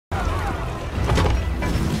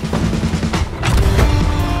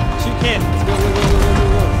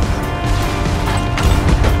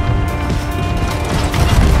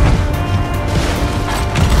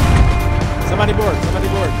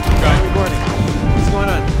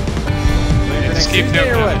Next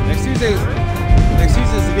Tuesday or what? Next Tuesday is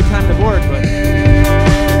a good time to board, but.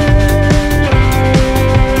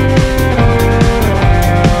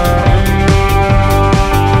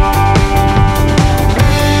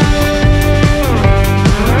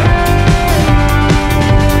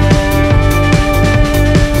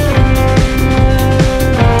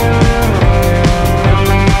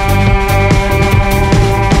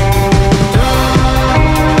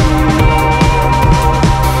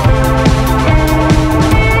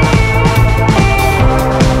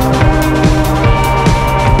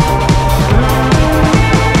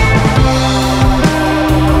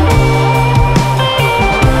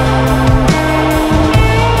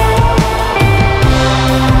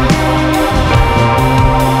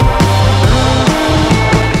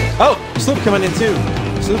 Sloop coming in too.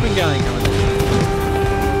 Sloop and Galleon coming in.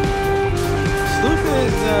 Sloop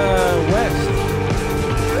is west.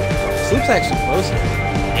 Sloop's actually closer.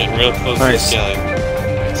 Getting real close to this Galleon.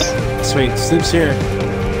 Sweet, Sloop's here.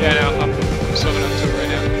 Yeah, no, I'm swimming up to it right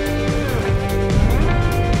now.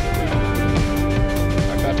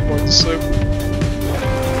 I'm about to board the sloop.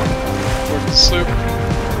 Board the sloop.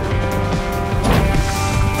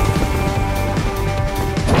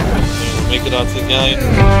 Make it onto the Galleon.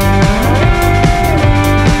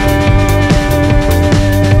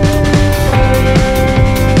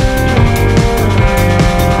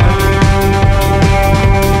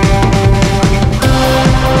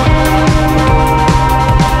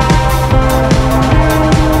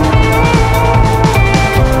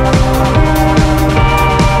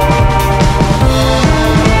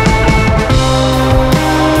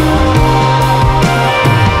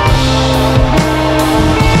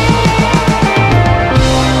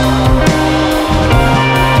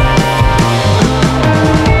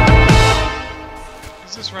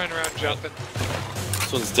 Jumping.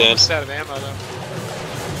 This one's dead. Almost out of ammo though.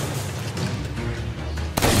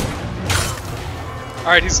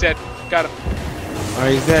 Alright, he's dead. Got him.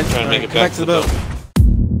 Alright, he's dead. Trying to make it back to the boat.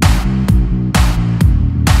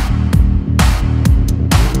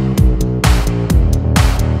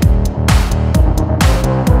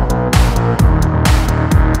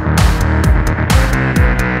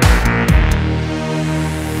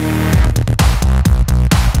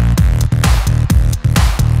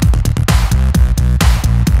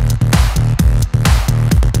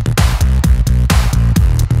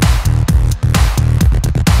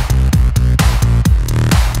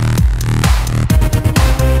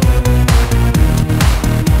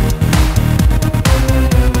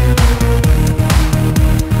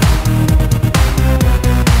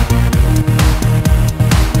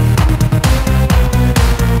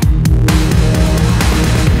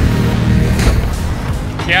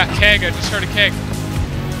 Yeah, keg. I just heard a keg.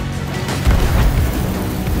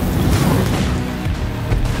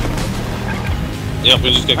 Yep,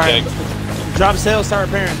 we just got kegged. Right. Drop sail, start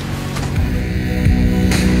repairing.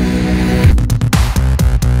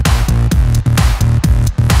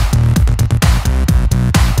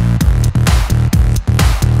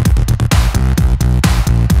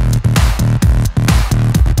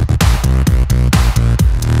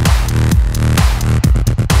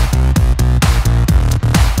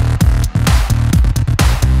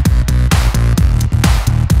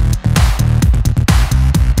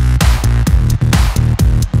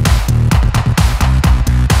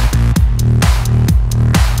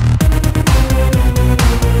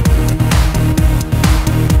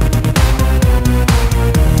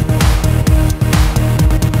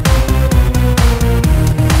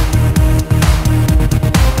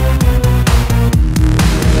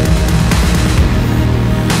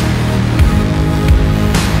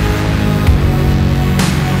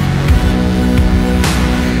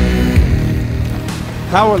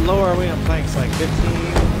 How low are we on planks? Like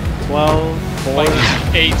 15, 12, 4? Like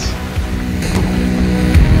 8.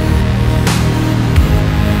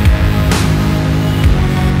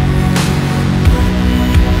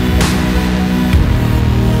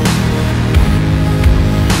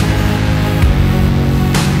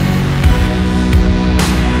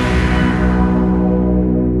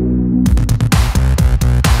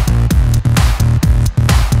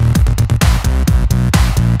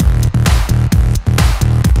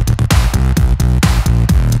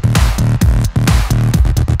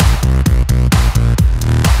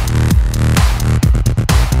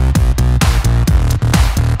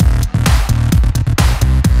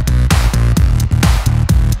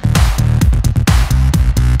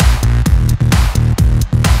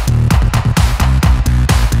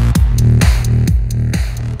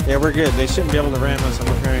 Yeah, we're good. They shouldn't be able to ram us.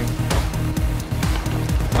 I'm repairing.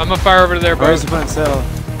 I'm gonna fire over to their boat. Where's the front sail?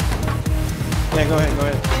 Yeah, go ahead, go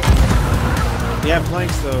ahead. You have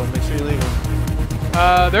planks though. Make sure you leave them.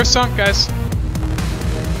 They're sunk, guys.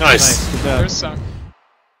 Nice. Good job. They're sunk.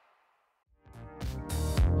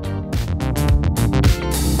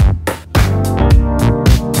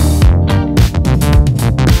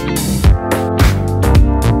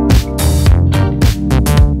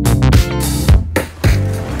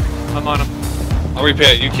 I'm on him. I'll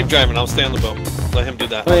repair it. You keep driving. I'll stay on the boat. Let him do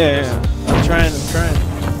that. Oh yeah. I'm trying.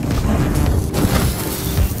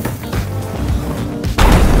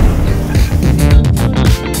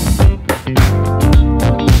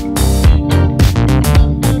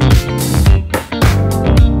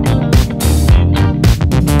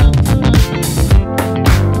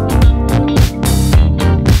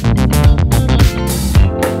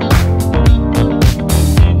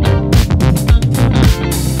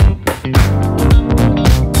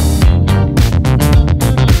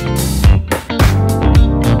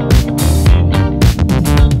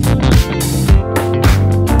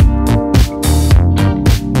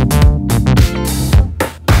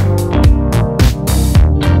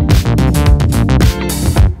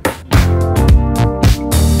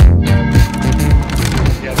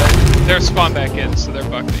 They're spawned back in, so they're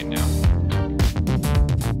bucketing now.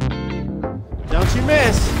 Don't you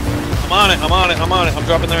miss. I'm on it. I'm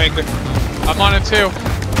dropping their anchor. I'm on it too.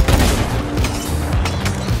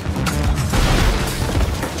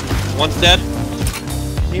 One's dead.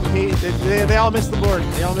 They all missed the board.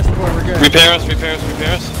 We're good. Repair us.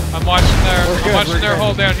 I'm watching their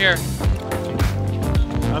hole down here.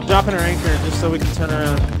 I'm dropping our anchor just so we can turn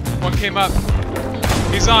around. One came up.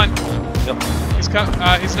 He's on. Yep. He's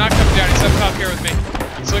not coming down. He's up top here with me.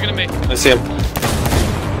 He's looking at me. I see him.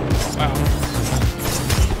 Wow.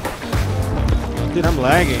 Dude, I'm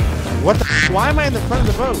lagging. What the? Why am I in the front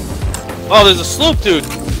of the boat? Oh, there's a sloop, dude.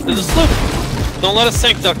 There's a sloop. Don't let us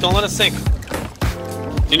sink, Duck. Don't let us sink. Do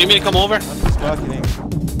you need me to come over? I'm just bucketing.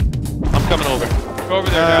 I'm coming over. Go over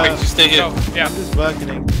there. Wait, just stay here. Go. Yeah. I'm just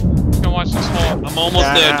bucketing. Gonna watch this hole. I'm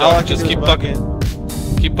almost there, Duck. Just keep bucketing.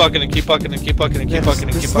 Keep bucketing. The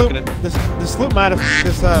sloop might have f***ed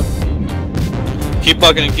this up. Keep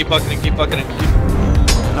bucketing. I'm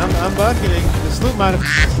bucketing. The sloop might have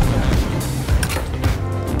f***ed this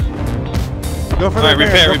up. Go for the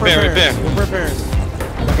repair. Go for repairs.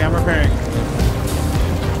 Okay, I'm repairing.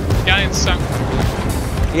 Galleons sunk.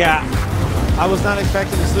 Yeah. I was not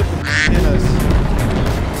expecting the sloop to f*** hit us.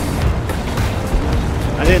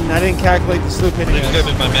 I didn't calculate the sloop hitting I just us.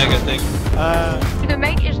 grabbed my mag, I think. The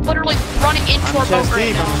mate is literally running into our boat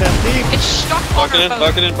right now. I'm chest deep. It's stuck on our boat.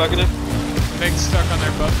 Bucket in. Meg's stuck on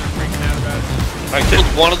their boat. They're freaking out about it. I killed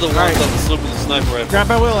one of the ones on the sloop with a sniper rifle. Grab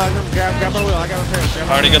my wheel, Algaram. Grab my wheel. I got repairs. I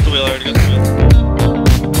already got the wheel.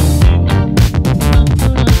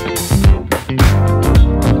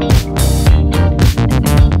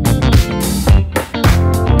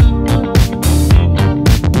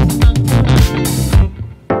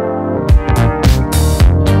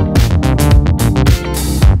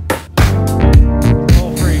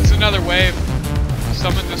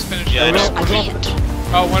 Someone just finished. Yeah, I know. I can't.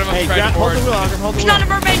 Oh, one of them tried to board. Hold the wheel, Algaram. Hold the There's wheel. not a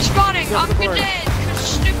mermaid spawning. Go I'm for the board. dead. Cause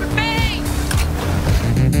stupid me.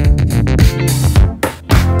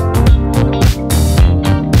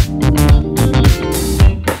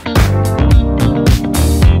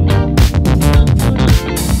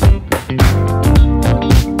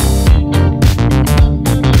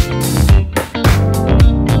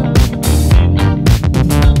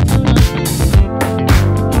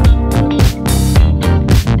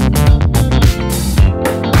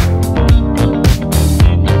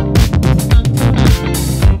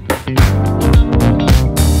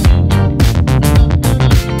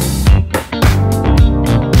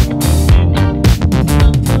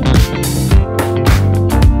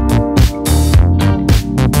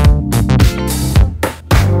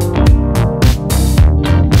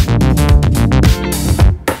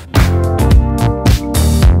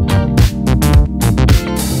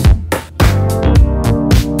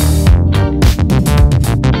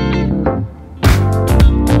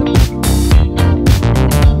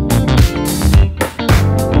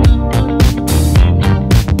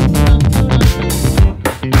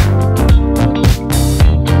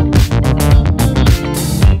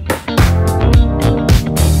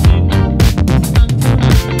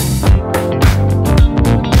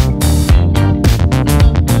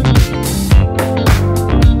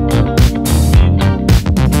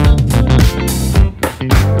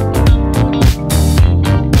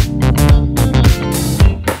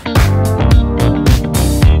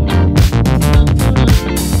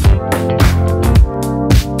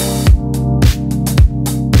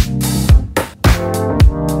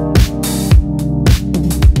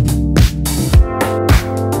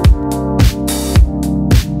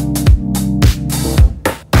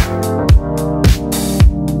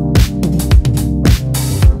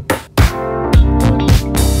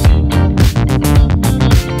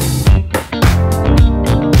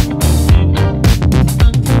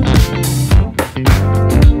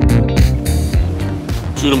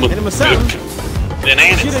 something.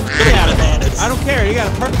 Bananas. Shoot it. Yeah, I don't care. You got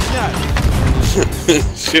a perfect shot.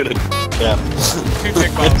 Shoot it. Yeah. 2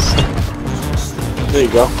 big balls. There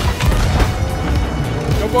you go.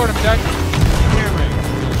 Go board him, Doug.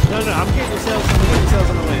 No, I'm getting yourselves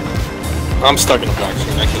on the win. I'm stuck in a box.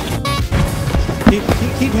 I can't.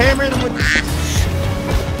 Keep hammering them with.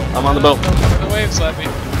 I'm on the boat. The waves let me.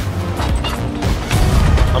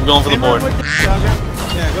 I'm going for the board.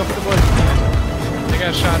 Yeah, go for the board. They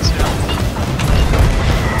got shots now.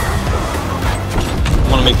 I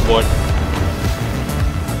want to make the board.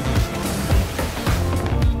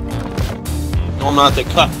 No, I'm not. They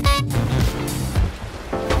cut.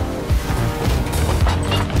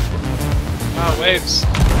 Oh, waves.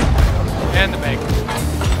 And the make.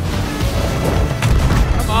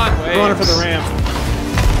 Come on, waves. We're going for the ram.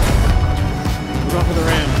 We're going for the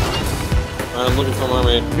ram. I'm looking for my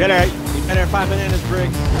man. You better have 5 bananas,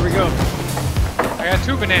 Brigs. Here we go. I got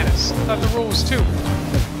 2 bananas. I thought the rule was 2.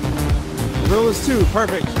 The rule is 2.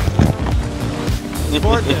 Perfect.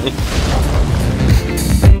 Board them.